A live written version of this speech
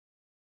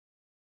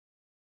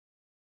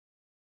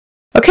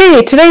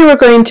Okay, today we're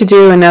going to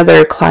do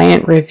another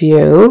client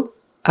review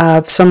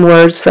of some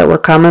words that were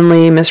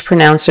commonly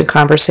mispronounced in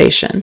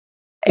conversation.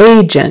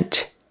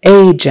 Agent,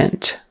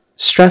 agent.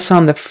 Stress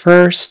on the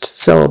first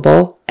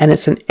syllable, and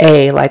it's an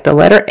A, like the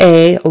letter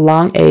A, a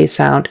long A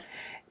sound.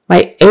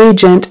 My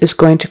agent is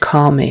going to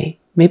call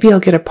me. Maybe I'll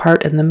get a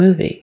part in the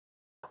movie.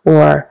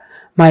 Or,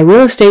 my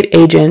real estate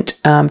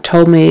agent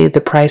told me the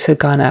price had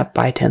gone up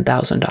by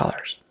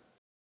 $10,000.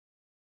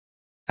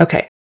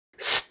 Okay,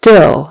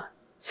 still,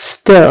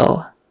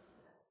 still.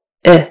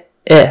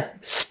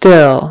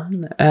 Still.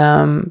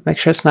 Make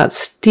sure it's not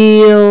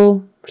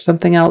steal or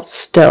something else.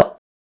 Still.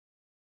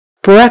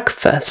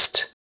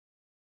 Breakfast.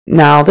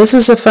 Now, this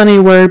is a funny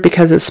word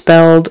because it's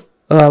spelled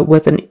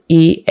with an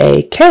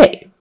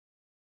E-A-K.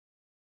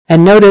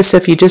 And notice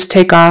if you just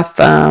take off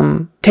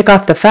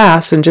the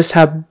fast and just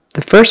have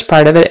the first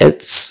part of it,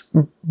 it's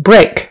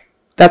break.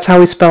 That's how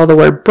we spell the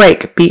word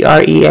break,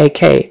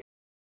 B-R-E-A-K.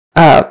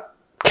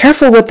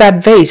 Careful with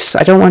that vase.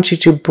 I don't want you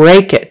to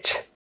break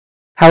it.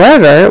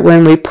 However,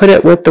 when we put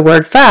it with the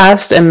word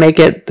fast and make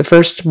it the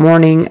first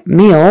morning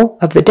meal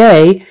of the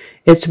day,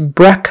 it's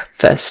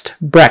breakfast.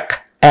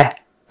 Breck.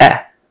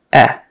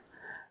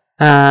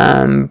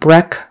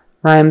 Breck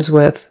rhymes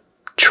with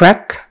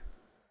trek.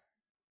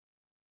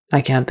 I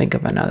can't think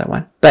of another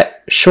one.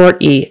 But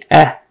short E,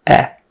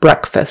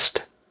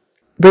 breakfast.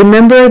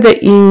 Remember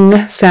the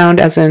ing sound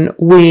as in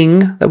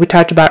wing that we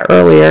talked about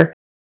earlier.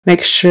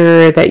 Make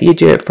sure that you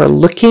do it for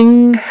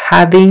looking,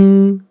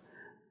 having,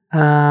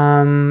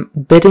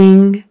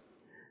 bidding,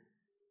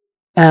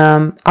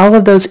 all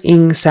of those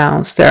ing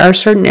sounds. There are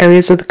certain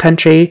areas of the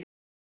country,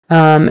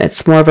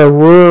 it's more of a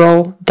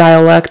rural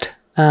dialect,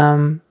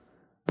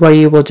 where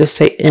you will just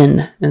say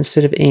in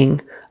instead of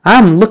ing.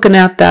 I'm looking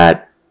at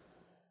that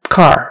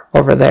car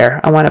over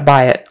there. I want to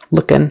buy it.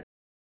 Looking.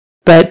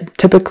 But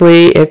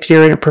typically, if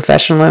you're in a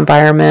professional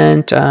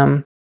environment,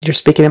 you're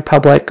speaking in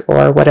public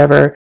or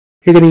whatever,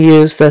 you're going to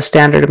use the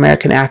standard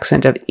American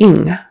accent of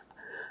ing.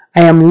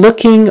 I am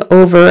looking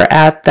over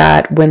at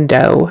that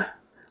window.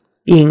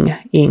 Ing.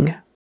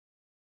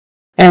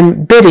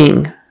 And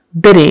bidding.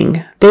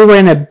 They were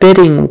in a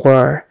bidding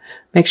war.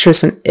 Make sure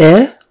it's an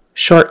I,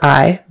 short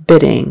I,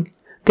 bidding.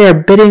 They are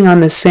bidding on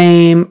the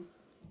same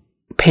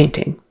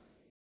painting.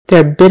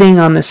 They're bidding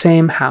on the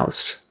same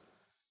house.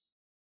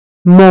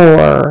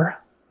 More.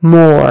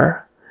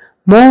 More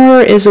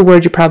is a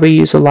word you probably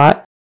use a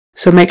lot,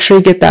 so make sure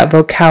you get that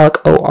vocalic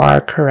OR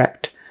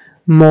correct.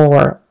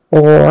 More.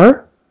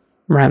 Or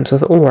rhymes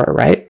with or,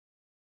 right?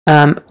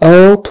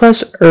 O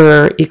plus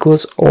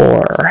equals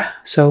or.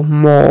 So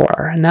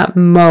more, not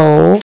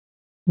mo.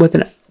 With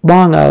an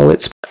long O,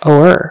 it's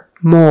or.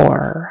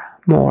 More.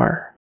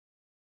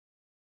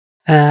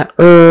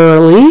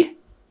 Early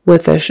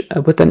with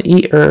an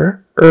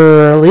E-er.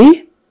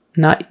 Early,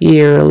 not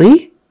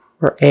early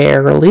or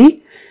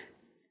airly.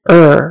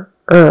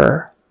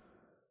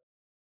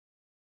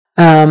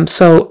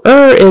 So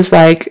is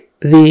like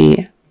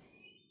the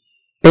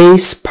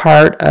base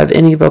part of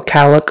any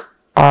vocalic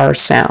R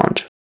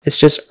sound. It's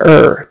just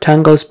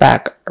tongue goes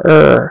back,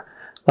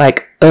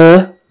 like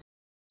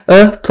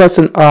plus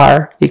an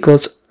R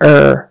equals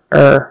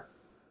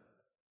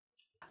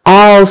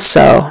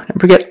Also, don't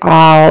forget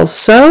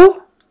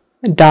also,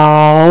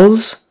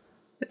 dolls.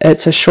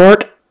 It's a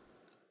short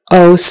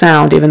O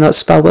sound, even though it's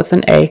spelled with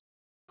an A.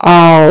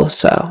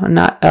 Also,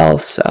 not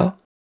also.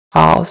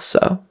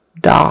 Also,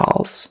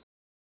 dolls.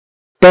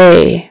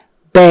 Bay.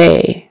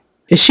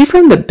 Is she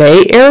from the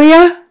Bay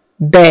Area?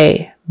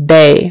 Bay,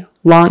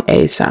 long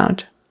A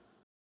sound.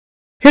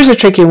 Here's a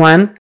tricky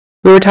one.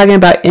 We were talking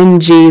about ng,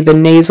 the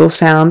nasal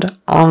sound,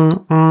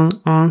 ng.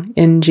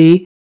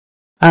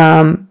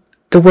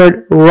 The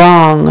word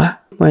wrong,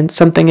 when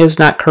something is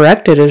not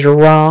correct, it is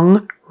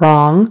wrong,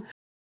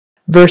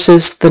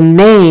 versus the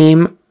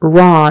name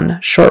Ron,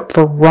 short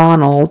for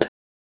Ronald.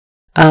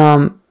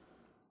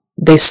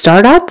 They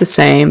start out the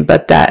same,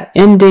 but that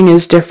ending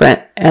is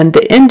different, and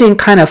the ending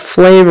kind of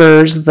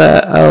flavors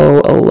the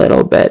O a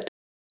little bit.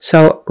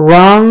 So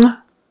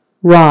wrong,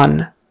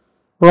 Ron,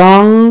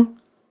 wrong,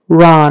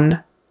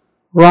 Ron,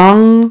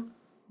 wrong,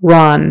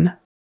 Ron.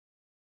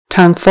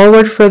 Tongue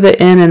forward for the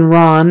N in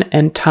Ron,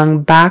 and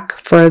tongue back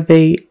for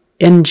the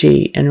NG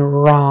in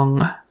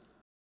wrong.